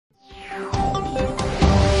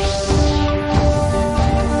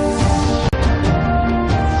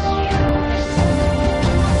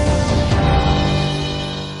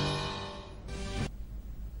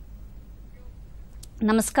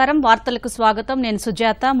నమస్కారం వార్తలకు స్వాగతం నేను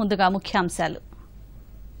సుజాత ముందుగా ముఖ్యాంశాలు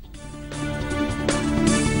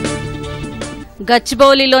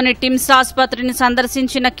గచ్చిబౌలిలోని టిమ్స్ ఆసుపత్రిని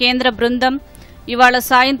సందర్శించిన కేంద్ర బృందం ఇవాళ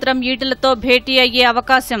సాయంత్రం ఈటలతో భేటీ అయ్యే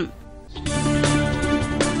అవకాశం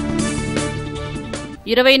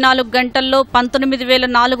 24 గంటల్లో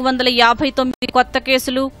 19,459 కొత్త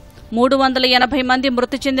కేసులు 380 మంది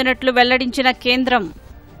మృతి చెందినట్లు వెల్లడించిన కేంద్రం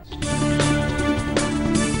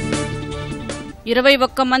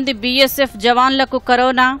 21 మంది బీఎస్ఎఫ్ జవాన్లకు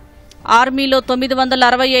కరోనా ఆర్మీలో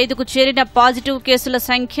 965కు చేరిన పాజిటివ్ కేసుల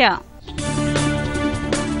సంఖ్య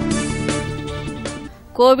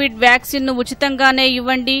కోవిడ్ వ్యాక్సిన్ను ఉచితంగానే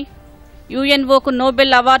ఇవ్వండి యుఎన్ఓకు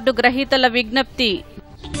నోబెల్ అవార్డు గ్రహీతల విజ్ఞప్తి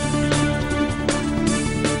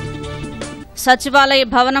సచివాలయ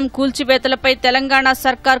భవనం కూల్చివేతలపై తెలంగాణ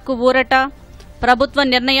సర్కార్కు ఊరట ప్రభుత్వ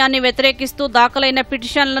నిర్ణయాన్ని వ్యతిరేకిస్తూ దాఖలైన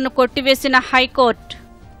పిటిషన్లను కొట్టివేసిన హైకోర్టు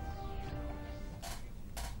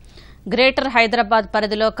గ్రేటర్ హైదరాబాద్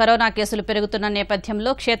పరిధిలో కరోనా కేసులు పెరుగుతున్న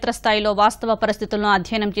నేపథ్యంలో క్షేత్రస్థాయిలో వాస్తవ పరిస్థితులను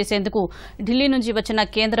అధ్యయనం చేసేందుకు ఢిల్లీ నుంచి వచ్చిన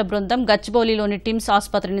కేంద్ర బృందం గచ్చిబౌలిలోని టిమ్స్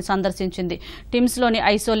ఆసుపత్రిని సందర్శించింది. టిమ్స్లోని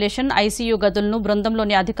ఐసోలేషన్, ఐసీయూ గదులను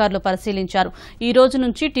బృందంలోని అధికారులు పరిశీలించారు. ఈ రోజు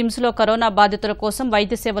నుంచి టిమ్స్లో కరోనా బాధితుల కోసం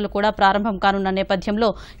వైద్య సేవలు కూడా ప్రారంభం కానున్న నేపథ్యంలో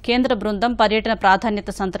కేంద్ర బృందం పర్యటన ప్రాధాన్యత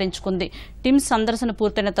సంతరించుకుంది. టిమ్స్ సందర్శన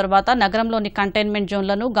పూర్తయిన తర్వాత నగరంలోని కంటైన్మెంట్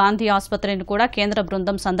జోన్లను, గాంధీ ఆసుపత్రిని కూడా కేంద్ర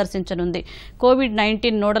బృందం సందర్శించనుంది.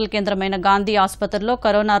 కోవిడ్-19 నోడల్ కేంద్రమైన గాంధీ ఆసుపత్రిలో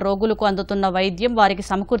కరోనా రోగులకు అందుతున్న వైద్యం, వారికి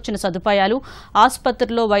సమకూర్చిన సదుపాయాలు,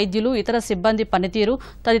 ఆసుపత్రిలో వైద్యులు, ఇతర సిబ్బంది పనితీరు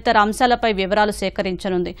తదితర అంశాలపై వివరాలు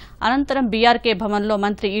సేకరించనుంది. అనంతరం బీఆర్కే భవన్లో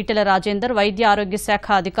మంత్రి ఈటెల రాజేందర్, వైద్య ఆరోగ్య శాఖ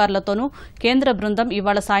అధికారులతోనూ కేంద్ర బృందం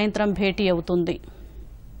ఇవాళ సాయంత్రం భేటీ అవుతుంది.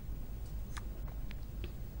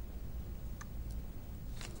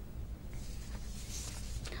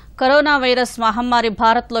 కరోనా వైరస్ మహమ్మారి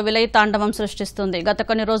భారత్లో విలయతాండవం సృష్టిస్తుంది. గత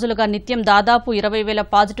కొన్ని రోజులుగా నిత్యం దాదాపు 20,000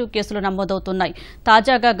 పాజిటివ్ కేసులు నమోదవుతున్నాయి.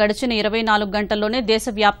 తాజాగా గడిచిన 24 గంటల్లోనే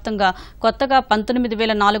దేశవ్యాప్తంగా కొత్తగా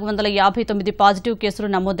 19,459 పాజిటివ్ కేసులు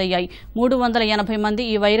నమోదయ్యాయి. 380 మంది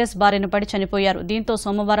ఈ వైరస్ బారిన పడి చనిపోయారు. దీంతో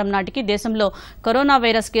సోమవారం నాటికి దేశంలో కరోనా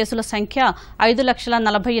వైరస్ కేసుల సంఖ్య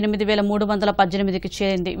 5,48,318కి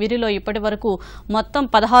చేరింది. వీరిలో ఇప్పటి వరకు మొత్తం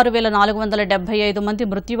 16,475 మంది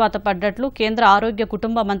మృత్యువాత పడ్డట్లు కేంద్ర ఆరోగ్య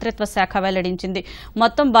కుటుంబ మంత్రిత్వ శాఖ వెల్లడించింది.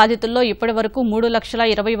 మొత్తం బాధితుల్లో ఇప్పటి వరకు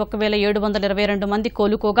 3,21,722 మంది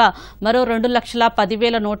కోలుకోగా మరో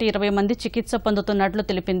 2,10,120 మంది చికిత్స పొందుతున్నట్లు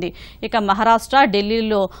తెలిపింది. ఇక మహారాష్ట్ర,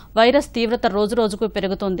 ఢిల్లీలో వైరస్ తీవ్రత రోజురోజుకు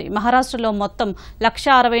పెరుగుతోంది. మహారాష్ట్రలో మొత్తం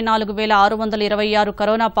 1,64,626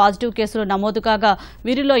 కరోనా పాజిటివ్ కేసులు నమోదు కాగా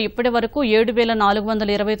వీరిలో ఇప్పటి వరకు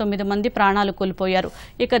 7,429 మంది ప్రాణాలు కోల్పోయారు.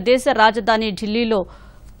 ఇక దేశ రాజధాని ఢిల్లీలో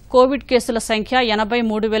కోవిడ్ కేసుల సంఖ్య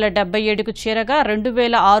 83,077కు చేరగా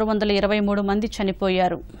 2,623 మంది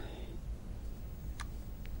చనిపోయారు.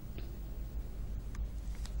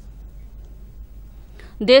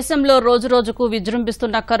 దేశంలో రోజురోజుకు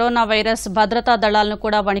విజృంభిస్తున్న కరోనా వైరస్ భద్రతా దళాలను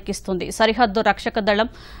కూడా వణికిస్తుంది. సరిహద్దు రక్షక దళం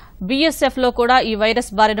బీఎస్ఎఫ్లో కూడా ఈ వైరస్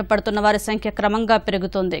బారిన పడుతున్న వారి సంఖ్య క్రమంగా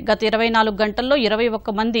పెరుగుతోంది. గత 24 గంటల్లో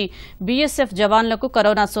 21 మంది బీఎస్ఎఫ్ జవాన్లకు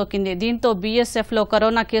కరోనా సోకింది. దీంతో బీఎస్ఎఫ్లో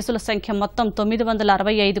కరోనా కేసుల సంఖ్య మొత్తం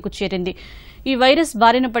 965కు చేరింది. ఈ వైరస్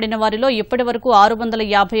బారిన పడిన వారిలో ఇప్పటి వరకు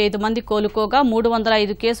 655 మంది కోలుకోగా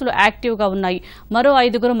 305 కేసులు యాక్టివ్గా ఉన్నాయి. మరో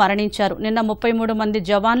 5గురు మరణించారు. నిన్న 33 మంది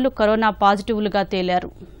జవాన్లు కరోనా పాజిటివ్లుగా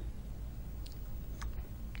తేలారు.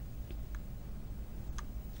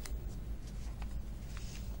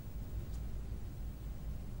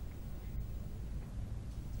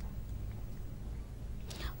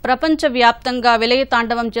 ప్రపంచవ్యాప్తంగా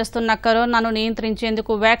విలయతాండవం చేస్తున్న కరోనాను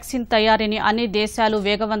నియంత్రించేందుకు వ్యాక్సిన్ తయారీని అన్ని దేశాలు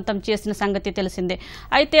వేగవంతం చేసిన సంగతి తెలిసిందే.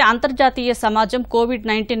 అయితే అంతర్జాతీయ సమాజం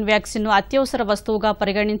కోవిడ్-19 వ్యాక్సిన్ను అత్యవసర వస్తువుగా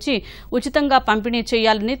పరిగణించి ఉచితంగా పంపిణీ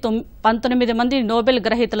చేయాలని 19 మంది నోబెల్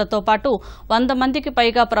గ్రహీతలతో పాటు 100 మందికి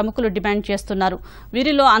పైగా ప్రముఖులు డిమాండ్ చేస్తున్నారు.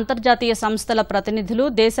 వీరిలో అంతర్జాతీయ సంస్థల ప్రతినిధులు,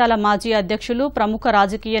 దేశాల మాజీ అధ్యక్షులు, ప్రముఖ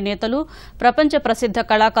రాజకీయ నేతలు, ప్రపంచ ప్రసిద్ధ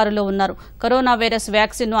కళాకారులు ఉన్నారు. కరోనా వైరస్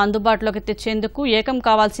వ్యాక్సిన్ను అందుబాటులోకి తెచ్చేందుకు ఏకం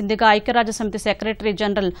కావాల్సిందిగా ఐక్యరాజ్యసమితి సెక్రటరీ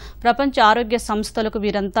జనరల్, ప్రపంచ ఆరోగ్య సంస్థలకు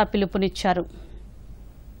వీరంతా పిలుపునిచ్చారు.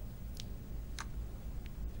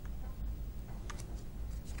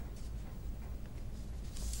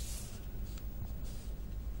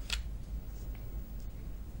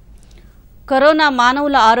 కరోనా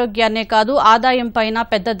మానవుల ఆరోగ్యాన్నే కాదు ఆదాయంపైన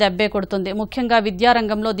పెద్ద దెబ్బే కొడుతుంది. ముఖ్యంగా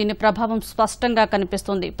విద్యారంగంలో దీని ప్రభావం స్పష్టంగా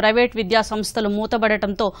కనిపిస్తుంది. ప్రైవేట్ విద్యా సంస్థలు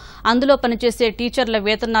మూతబడటంతో అందులో పనిచేసే టీచర్ల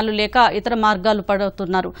వేతనాలు లేక ఇతర మార్గాలు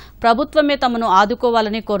పడుతున్నారు. ప్రభుత్వమే తమను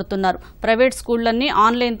ఆదుకోవాలని కోరుతున్నారు. ప్రైవేట్ స్కూళ్లన్నీ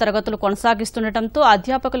ఆన్లైన్ తరగతులు కొనసాగిస్తుండటంతో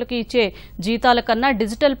అధ్యాపకులకు ఇచ్చే జీతాల కన్నా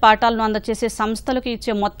డిజిటల్ పాఠాలను అందజేసే సంస్థలకు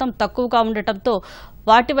ఇచ్చే మొత్తం తక్కువగా ఉండటంతో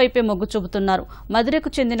వాటి వైపే మొగ్గు చూపుతున్నారు. మధురకు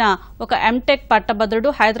చెందిన ఒక ఎంటెక్ పట్టభద్రుడు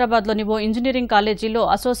హైదరాబాద్లోని ఓ ఇంజనీరింగ్ కాలేజీలో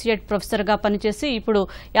అసోసియేట్ ప్రొఫెసర్గా పనిచేసి ఇప్పుడు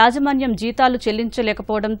యాజమాన్యం జీతాలు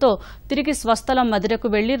చెల్లించలేకపోవడంతో తిరిగి స్వస్థలం మధురకు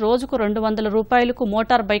వెళ్లి రోజుకు 200 రూపాయలకు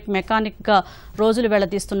మోటార్ బైక్ మెకానిక్గా రోజులు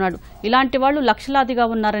వెళ్లదీస్తున్నాడు. ఇలాంటి వాళ్లు లక్షలాదిగా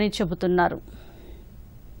ఉన్నారని చెబుతున్నారు.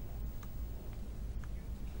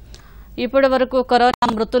 ఇప్పటి వరకు కరోనా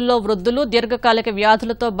మృతుల్లో వృద్ధులు, దీర్ఘకాలిక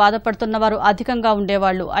వ్యాధులతో బాధపడుతున్న వారు అధికంగా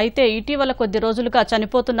ఉండేవాళ్లు. అయితే ఇటీవల కొద్ది రోజులుగా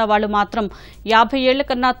చనిపోతున్న వాళ్లు మాత్రం 50 ఏళ్ల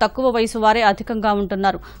కన్నా తక్కువ వయసు వారే అధికంగా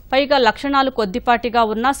ఉంటున్నారు. పైగా లక్షణాలు కొద్దిపాటిగా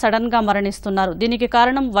ఉన్నా సడన్ గా మరణిస్తున్నారు. దీనికి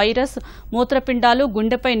కారణం వైరస్, మూత్రపిండాలు,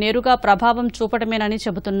 గుండెపై నేరుగా ప్రభావం చూపడమేనని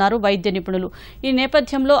చెబుతున్నారు వైద్య నిపుణులు. ఈ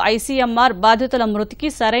నేపథ్యంలో ఐసీఎంఆర్ బాధితుల మృతికి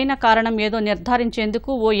సరైన కారణం ఏదో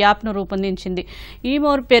నిర్ధారించేందుకు ఓ యాప్ను రూపొందించింది. ఈ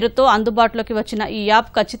మోర్ పేరుతో అందుబాటులోకి వచ్చిన ఈ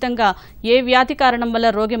యాప్ ఖచ్చితంగా ఏ వ్యాధి కారణం వల్ల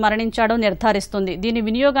రోగి మరణించాడో నిర్ధారిస్తుంది. దీని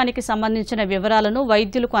వినియోగానికి సంబంధించిన వివరాలను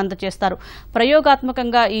వైద్యులకు అందజేస్తారు.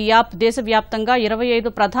 ప్రయోగాత్మకంగా ఈ యాప్ దేశవ్యాప్తంగా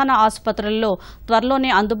 25 ప్రధాన ఆసుపత్రుల్లో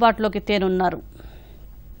త్వరలోనే అందుబాటులోకి తేనున్నారు.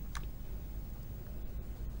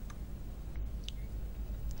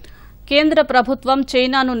 కేంద్ర ప్రభుత్వం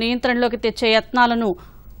చైనాను నియంత్రణలోకి తెచ్చే యత్నాలను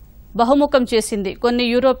బహుముఖం చేసింది. కొన్ని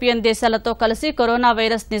యూరోపియన్ దేశాలతో కలిసి కరోనా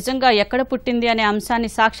వైరస్ నిజంగా ఎక్కడ పుట్టింది అనే అంశాన్ని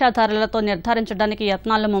సాక్ష్యాధారాలతో నిర్ధారించడానికి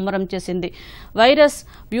యత్నాలను ముమ్మరం చేసింది. వైరస్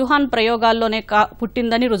వ్యూహాన్ ప్రయోగాల్లోనే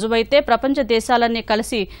పుట్టిందని రుజువైతే ప్రపంచ దేశాలన్నీ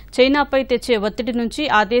కలిసి చైనాపై తెచ్చే ఒత్తిడి నుంచి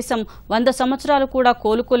ఆ దేశం 100 సంవత్సరాలు కూడా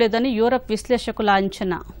కోలుకోలేదని యూరప్ విశ్లేషకుల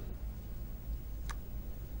అంచనా.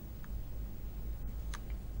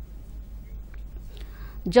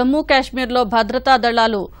 జమ్మూ కాశ్మీర్లో భద్రతా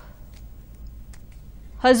దళాలు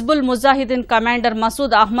హజ్బుల్ ముజాహిదీన్ కమాండర్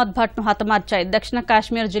మసూద్ అహ్మద్ భట్ను హతమార్చాయి. దక్షిణ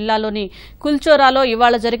కాశ్మీర్ జిల్లాలోని కుల్చోరాలో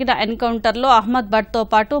ఇవాళ జరిగిన ఎన్కౌంటర్లో అహ్మద్ భట్తో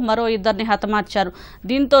పాటు మరో 2 హతమార్చారు.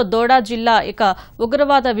 దీంతో దోడా జిల్లా ఇక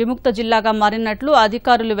ఉగ్రవాద విముక్త జిల్లాగా మారినట్లు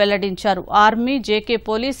అధికారులు వెల్లడించారు. ఆర్మీ, జేకే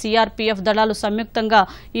పోలీస్, సిఆర్పీఎఫ్ దళాలు సంయుక్తంగా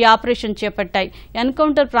ఈ ఆపరేషన్ చేపట్టాయి.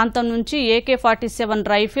 ఎన్కౌంటర్ ప్రాంతం నుంచి AK-47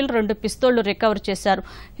 రైఫిల్, 2 పిస్తోళ్లు రికవర్ చేశారు.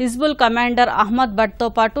 హిజ్బుల్ కమాండర్ అహ్మద్ భట్తో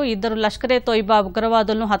పాటు 2 లష్కరే తోయిబా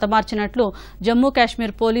ఉగ్రవాదులను హతమార్చినట్లు జమ్మూ కాశ్మీర్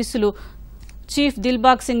పోలీసులు చీఫ్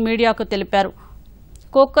దిల్బాగ్ సింగ్ మీడియాకు తెలిపారు.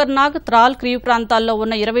 కోకర్నాగ్, త్రాల్, క్రీవ్ ప్రాంతాల్లో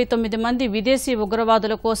ఉన్న 29 మంది విదేశీ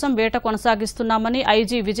ఉగ్రవాదుల కోసం వేట కొనసాగిస్తున్నామని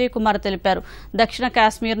ఐజీ విజయ్ కుమార్ తెలిపారు. దక్షిణ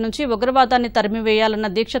కాశ్మీర్ నుంచి ఉగ్రవాదాన్ని తరిమివేయాలన్న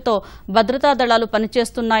దీక్షతో భద్రతా దళాలు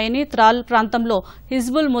పనిచేస్తున్నాయని, త్రాల్ ప్రాంతంలో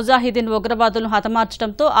హిజ్బుల్ ముజాహిదీన్ ఉగ్రవాదులను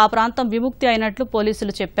హతమార్చడంతో ఆ ప్రాంతం విముక్తి అయినట్లు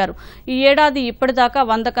పోలీసులు చెప్పారు. ఈ ఏడాది ఇప్పటిదాకా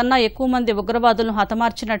 100 కన్నా ఎక్కువ మంది ఉగ్రవాదులను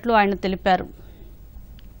హతమార్చినట్లు ఆయన తెలిపారు.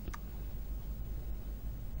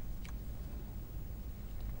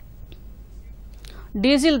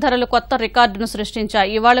 డీజిల్ ధరలు కొత్త రికార్డును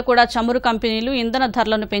సృష్టించాయి. ఇవాళ కూడా చమురు కంపెనీలు ఇంధన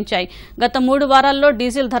ధరలను పెంచాయి. గత 3 వారాల్లో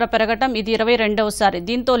డీజిల్ ధర పెరగడం ఇది 22వసారి.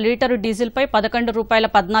 దీంతో లీటరు డీజిల్పై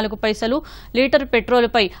 ₹11.14, లీటరు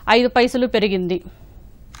పెట్రోలుపై 5 పైసలు పెరిగింది.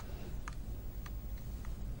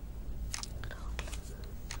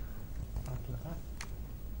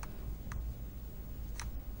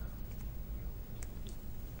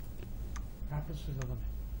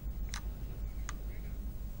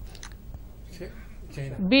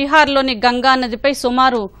 బీహార్లోని గంగా నదిపై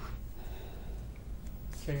సుమారు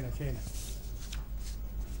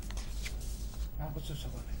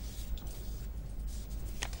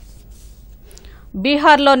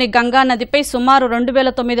బీహార్లోని గంగా నదిపై సుమారు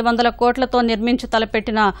 2,900 కోట్లతో నిర్మించి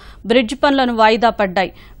తలపెట్టిన బ్రిడ్జ్ పనులను వాయిదా పడ్డాయి.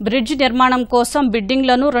 బ్రిడ్జ్ నిర్మాణం కోసం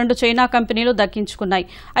బిడ్డింగ్లను 2 చైనా కంపెనీలు దక్కించుకున్నాయి.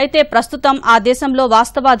 అయితే ప్రస్తుతం ఆ దేశంలో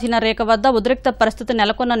వాస్తవాధీన రేఖ వద్ద ఉద్రిక్త పరిస్థితి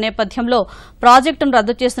నెలకొన్న నేపథ్యంలో ప్రాజెక్టును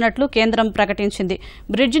రద్దు చేసినట్లు కేంద్రం ప్రకటించింది.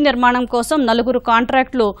 బ్రిడ్జ్ నిర్మాణం కోసం 4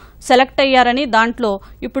 కాంట్రాక్టులు సెలెక్ట్ అయ్యారని, దాంట్లో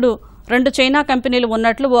ఇప్పుడు 2 చైనా కంపెనీలు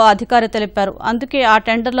ఉన్నట్లు ఓ అధికారి తెలిపారు. అందుకే ఆ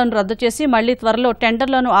టెండర్లను రద్దు చేసి మళ్లీ త్వరలో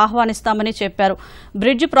టెండర్లను ఆహ్వానిస్తామని చెప్పారు.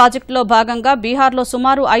 బ్రిడ్జ్ ప్రాజెక్టులో భాగంగా బీహార్లో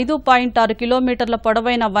సుమారు 5.6 కిలోమీటర్ల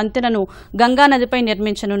పొడవైన వంతెనను గంగానదిపై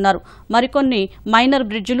నిర్మించనున్నారు. మరికొన్ని మైనర్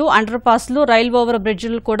బ్రిడ్జిలు, అండర్పాస్లు, రైల్ ఓవర్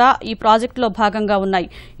బ్రిడ్జిలు కూడా ఈ ప్రాజెక్టులో భాగంగా ఉన్నాయి.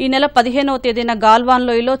 ఈ నెల 15వ తేదీన గాల్వాన్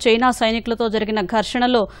లోయలో చైనా సైనికులతో జరిగిన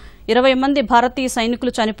ఘర్షణలో 20 మంది భారతీయ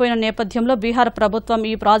సైనికులు చనిపోయిన నేపథ్యంలో బీహార్ ప్రభుత్వం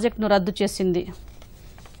ఈ ప్రాజెక్టును రద్దు చేసింది.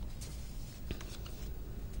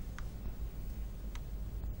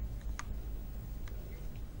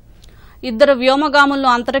 ఇద్దరు వ్యోమగాములను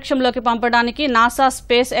అంతరిక్షంలోకి పంపడానికి నాసా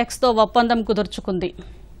స్పేస్ ఎక్స్తో ఒప్పందం కుదుర్చుకుంది.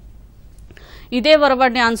 ఇదే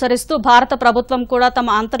ఒరవడిని అనుసరిస్తూ భారత ప్రభుత్వం కూడా తమ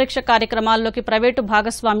అంతరిక్ష కార్యక్రమాల్లోకి ప్రైవేటు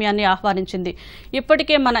భాగస్వామ్యాన్ని ఆహ్వానించింది.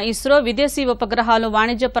 ఇప్పటికే మన ఇస్రో విదేశీ ఉపగ్రహాలు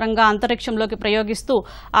వాణిజ్యపరంగా అంతరిక్షంలోకి ప్రయోగిస్తూ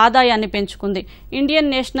ఆదాయాన్ని పెంచుకుంది.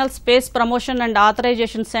 Indian national space promotion and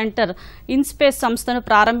authorisation centre IN-SPACe సంస్థను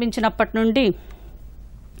ప్రారంభించినప్పటి నుండి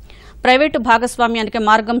ప్రైవేటు భాగస్వామ్యానికి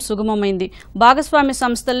మార్గం సుగమమైంది. భాగస్వామ్య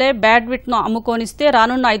సంస్థలే బ్యాడ్విడ్త్ను అమ్ముకోనిస్తే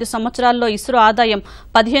రానున్న 5 సంవత్సరాల్లో ఇస్రో ఆదాయం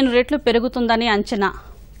 15 రెట్లు పెరుగుతుందని అంచనా.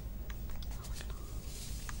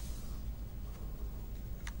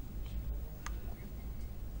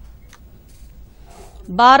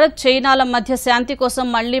 భారత్ చైనాల మధ్య శాంతి కోసం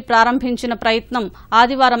మళ్లీ ప్రారంభించిన ప్రయత్నం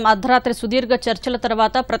ఆదివారం అర్ధరాత్రి సుదీర్ఘ చర్చల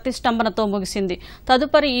తర్వాత ప్రతిష్టంభనతో ముగిసింది.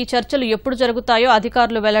 తదుపరి ఈ చర్చలు ఎప్పుడు జరుగుతాయో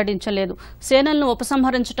అధికారులు వెల్లడించలేదు. సేనలను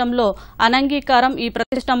ఉపసంహరించడంలో అనంగీకారం ఈ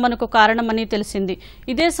ప్రతిష్టంభనకు కారణమని తెలిసింది.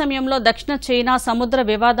 ఇదే సమయంలో దక్షిణ చైనా సముద్ర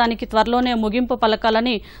వివాదానికి త్వరలోనే ముగింపు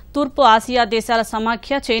పలకాలని తూర్పు ఆసియా దేశాల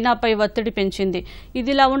సమాఖ్య చైనాపై ఒత్తిడి పెంచింది.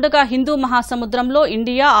 ఇదిలా ఉండగా హిందూ మహాసముద్రంలో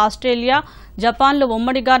ఇండియా, ఆస్ట్రేలియా, జపాన్లు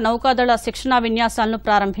ఉమ్మడిగా నౌకాదళ శిక్షణా విన్యాసాలను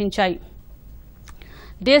ప్రారంభించాయి.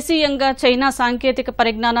 దేశీయంగా చైనా సాంకేతిక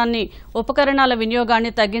పరిజ్ఞానాన్ని, ఉపకరణాల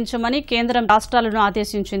వినియోగాన్ని తగ్గించమని కేంద్రం రాష్ట్రాలను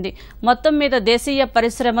ఆదేశించింది. మొత్తం మీద దేశీయ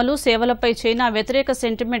పరిశ్రమలు, సేవలపై చైనా వ్యతిరేక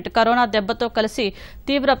సెంటిమెంట్ కరోనా దెబ్బతో కలిసి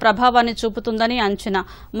తీవ్ర ప్రభావాన్ని చూపుతుందని అంచనా.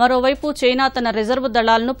 మరోవైపు చైనా తన రిజర్వ్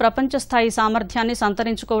దళాలను ప్రపంచ స్థాయి సామర్థ్యాన్ని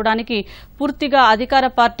సంతరించుకోవడానికి పూర్తిగా అధికార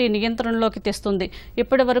పార్టీ నియంత్రణలోకి తెస్తుంది.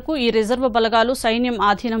 ఇప్పటి వరకు ఈ రిజర్వ్ బలగాలు సైన్యం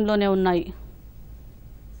ఆధీనంలోనే ఉన్నాయి.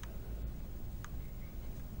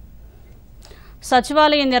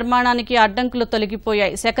 సచివాలయ నిర్మాణానికి అడ్డంకులు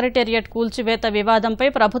తొలగిపోయాయి. సెక్రటేరియట్ కూల్చివేత వివాదంపై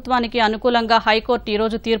ప్రభుత్వానికి అనుకూలంగా హైకోర్టు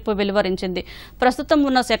ఈరోజు తీర్పు వెలువరించింది. ప్రస్తుతం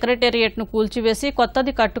ఉన్న సెక్రటేరియట్ను కూల్చివేసి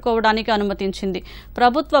కొత్తది కట్టుకోవడానికి అనుమతించింది.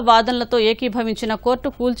 ప్రభుత్వ వాదనలతో ఏకీభవించిన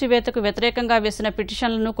కోర్టు కూల్చివేతకు వ్యతిరేకంగా వేసిన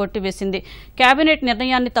పిటిషన్లను కొట్టివేసింది. కేబినెట్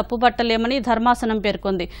నిర్ణయాన్ని తప్పుబట్టలేమని ధర్మాసనం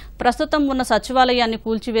పేర్కొంది. ప్రస్తుతం ఉన్న సచివాలయాన్ని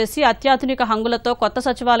కూల్చివేసి అత్యాధునిక హంగులతో కొత్త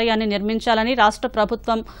సచివాలయాన్ని నిర్మించాలని రాష్ట్ర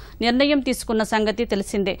ప్రభుత్వం నిర్ణయం తీసుకున్న సంగతి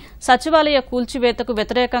తెలిసిందే. సచివాలయ కూల్చివేతకు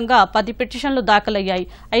వ్యతిరేకంగా 10 పిటిషన్లు దాఖలయ్యాయి.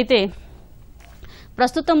 అయితే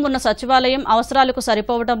ప్రస్తుతం ఉన్న సచివాలయం అవసరాలకు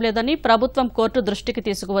సరిపోవడం లేదని ప్రభుత్వం కోర్టు దృష్టికి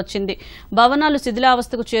తీసుకువచ్చింది. భవనాలు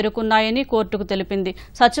శిథిలావస్థకు చేరుకున్నాయని కోర్టుకు తెలిపింది.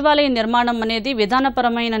 సచివాలయ నిర్మాణం అనేది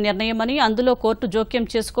విధానపరమైన నిర్ణయమని, అందులో కోర్టు జోక్యం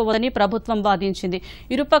చేసుకోవదని ప్రభుత్వం వాదించింది.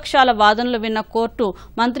 ఇరుపక్షాల వాదనలు విన్న కోర్టు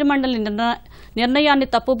మంత్రిమండలి నిర్ణయాన్ని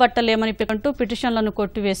తప్పుబట్టలేమని పేర్కొంటూ పిటిషన్లను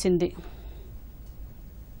కొట్టివేసింది.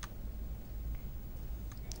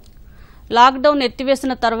 లాక్డౌన్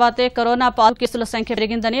ఎత్తివేసిన తర్వాతే కరోనా పాజిటివ్ కేసుల సంఖ్య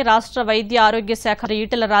పెరిగిందని రాష్ట్ర వైద్య ఆరోగ్య శాఖ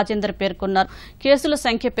ఈటెల రాజేందర్ పేర్కొన్నారు. కేసుల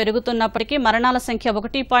సంఖ్య పెరుగుతున్నప్పటికీ మరణాల సంఖ్య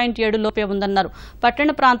 1.7 లోపే ఉందన్నారు. పట్టణ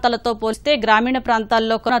ప్రాంతాలతో పోలిస్తే గ్రామీణ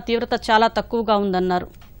ప్రాంతాల్లో కరోనా తీవ్రత చాలా తక్కువగా ఉందన్నారు.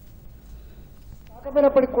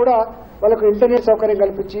 కాకపోయినప్పటికీ కూడా వాళ్ళకు ఇంటర్నెట్ సౌకర్యం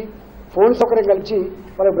కల్పించి, ఫోన్ సౌకర్యం కల్పించి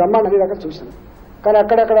వాళ్ళ బ్రహ్మాండ అన్ని రకాలు చూశారు. కానీ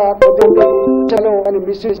అక్కడక్కడ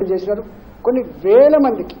మిస్యూజ్ చేసినారు. కొన్ని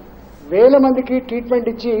వేల మందికి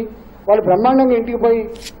ట్రీట్మెంట్ ఇచ్చి వాళ్ళు బ్రహ్మాండంగా ఇంటికి పోయి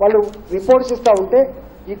వాళ్ళు రిపోర్ట్స్ ఇస్తూ ఉంటే,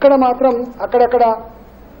 ఇక్కడ మాత్రం అక్కడక్కడ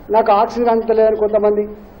నాకు ఆక్సిజన్ అందలేదని కొంతమంది,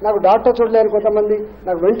 నాకు డాక్టర్ చూడలేని కొంతమంది,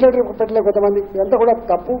 నాకు వెంటిలేటర్ పెట్టలేదు కొంతమంది. ఇదంతా కూడా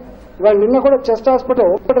తప్పు. ఇవాళ నిన్న కూడా చెస్ట్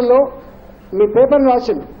హాస్పిటల్లో మీ పేపర్ని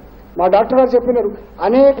రాసింది, మా డాక్టర్ గారు చెప్పినారు,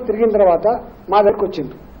 అనేక తిరిగిన తర్వాత మా దగ్గరకు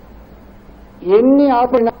వచ్చింది. ఎన్ని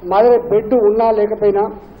ఆపైనా మా దగ్గర బెడ్ ఉన్నా లేకపోయినా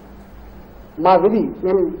మా విధి,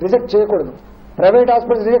 మేము రిజెక్ట్ చేయకూడదు. ప్రైవేట్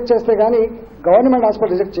హాస్పిటల్ రిజెక్ట్ చేస్తే కానీ గవర్నమెంట్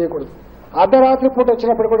హాస్పిటల్ రిజెక్ట్ చేయకూడదు. అర్ధరాత్రి పూట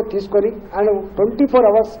వచ్చినప్పుడు కూడా తీసుకొని ఆయన 24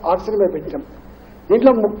 అవర్స్ ఆక్సిజన్ మీద పెట్టాం.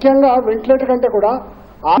 దీంట్లో ముఖ్యంగా వెంటిలేటర్ కంటే కూడా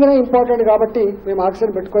ఆక్సిజన్ ఇంపార్టెంట్ కాబట్టి మేము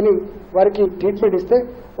ఆక్సిజన్ పెట్టుకొని వారికి ట్రీట్మెంట్ ఇస్తే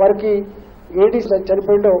వారికి ఏడీస్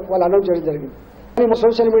చనిపోయిందో వాళ్ళు అనౌన్స్ చేయడం జరిగింది.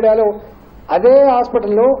 సోషల్ మీడియాలో అదే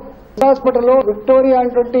హాస్పిటల్లో విక్టోరియా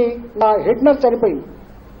అనేటువంటి మా హెడ్ నర్స్ చనిపోయింది.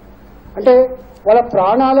 అంటే వాళ్ళ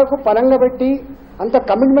ప్రాణాలకు పనంగా పెట్టి అంత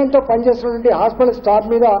కమిట్మెంట్తో పనిచేస్తున్నటువంటి హాస్పిటల్ స్టాఫ్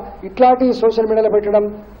మీద ఇట్లాంటి సోషల్ మీడియాలో పెట్టడం,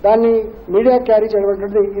 దాన్ని మీడియా క్యారీ చేయడం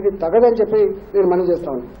ఇది తగదని చెప్పి నేను మనవి చేస్తా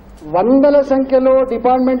ఉన్నాను. వందల సంఖ్యలో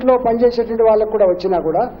డిపార్ట్మెంట్లో పనిచేసేటువంటి వాళ్ళకు కూడా వచ్చినా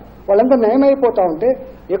కూడా వాళ్ళంతా నయమైపోతా ఉంటే,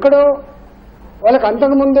 ఎక్కడో వాళ్ళకి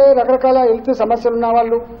అంతకుముందే రకరకాల హెల్త్ సమస్యలు ఉన్న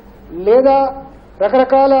వాళ్ళు, లేదా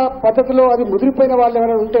రకరకాల పద్ధతిలో అది ముదిరిపోయిన వాళ్ళు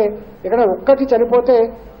ఎవరైనా ఉంటే, ఇక్కడ ఒక్కటి చనిపోతే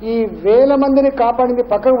ఈ వేల మందిని కాపాడింది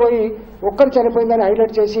పక్కకు పోయి ఒక్కరు చనిపోయిందని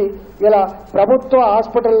హైలైట్ చేసి ఇలా ప్రభుత్వ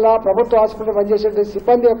హాస్పిటల్ పనిచేసే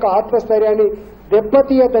సిబ్బంది యొక్క ఆత్మస్థైర్యాన్ని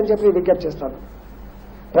దెబ్బతీయద్దని చెప్పి విజ్ఞప్తి చేస్తాను.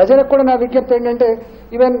 ప్రజలకు కూడా నా విజ్ఞప్తి ఏంటంటే,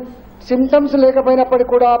 ఈవెన్ సిమ్టమ్స్ లేకపోయినప్పటికీ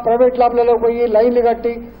కూడా ప్రైవేట్ ల్యాబ్లలో పోయి లైన్లు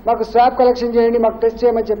కట్టి మాకు స్వాబ్ కలెక్షన్ చేయండి, మాకు టెస్ట్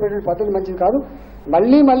చేయమని చెప్పేటువంటి పద్ధతి మంచిది కాదు.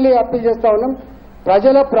 మళ్ళీ అప్పీల్ చేస్తా ఉన్నాం.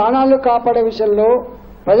 ప్రజల ప్రాణాలు కాపాడే విషయంలో,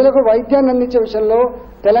 ప్రజలకు వైద్యాన్ని అందించే విషయంలో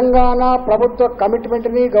తెలంగాణ ప్రభుత్వ కమిట్మెంట్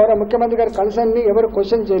ని, గౌరవ ముఖ్యమంత్రి గారి కన్సర్న్ ని ఎవరు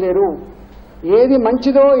క్వశ్చన్ చేయలేరు. ఏది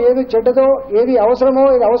మంచిదో, ఏది చెడ్డదో, ఏది అవసరమో,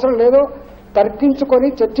 ఏది అవసరం లేదో తర్కించుకొని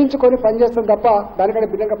చర్చించుకొని పనిచేస్తాం తప్ప దానికంటే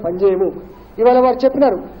భిన్నంగా పనిచేయము. ఇవాళ వారు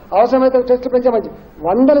చెప్పినారు అవసరమైతే టెస్టులు పెంచామని,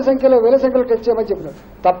 వందల సంఖ్యలో వేల సంఖ్యలో టెస్ట్ చేయమని చెప్పినారు.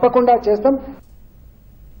 తప్పకుండా చేస్తాం.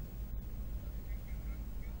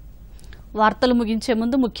 వార్తలు ముగించే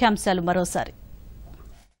ముందు ముఖ్యాంశాలు మరోసారి.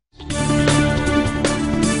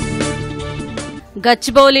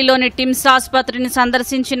 గచ్చిబౌలిలోని టిమ్స్ ఆసుపత్రిని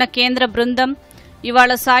సందర్శించిన కేంద్ర బృందం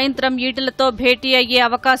ఇవాళ సాయంత్రం ఈటలతో భేటీ అయ్యే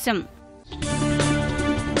అవకాశం.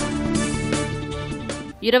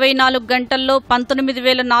 24 గంటల్లో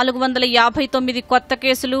 19,459 కొత్త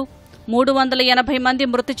కేసులు, 380 మంది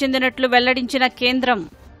మృతి చెందినట్లు వెల్లడించిన కేంద్రం.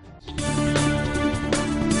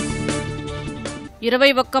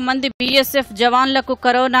 21 మంది బీఎస్ఎఫ్ జవాన్లకు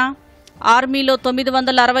కరోనా, ఆర్మీలో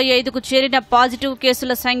 965కు చేరిన పాజిటివ్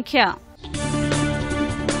కేసుల సంఖ్య.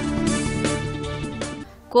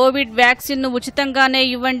 కోవిడ్ వ్యాక్సిన్ను ఉచితంగానే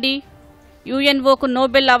ఇవ్వండి, యుఎన్ఓకు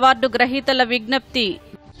నోబెల్ అవార్డు గ్రహీతల విజ్ఞప్తి.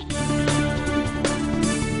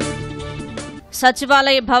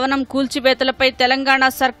 సచివాలయ భవనం కూల్చివేతలపై తెలంగాణ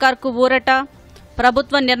సర్కార్కు ఊరట,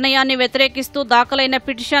 ప్రభుత్వ నిర్ణయాన్ని వ్యతిరేకిస్తూ దాఖలైన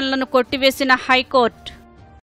పిటిషన్లను కొట్టివేసిన హైకోర్టు.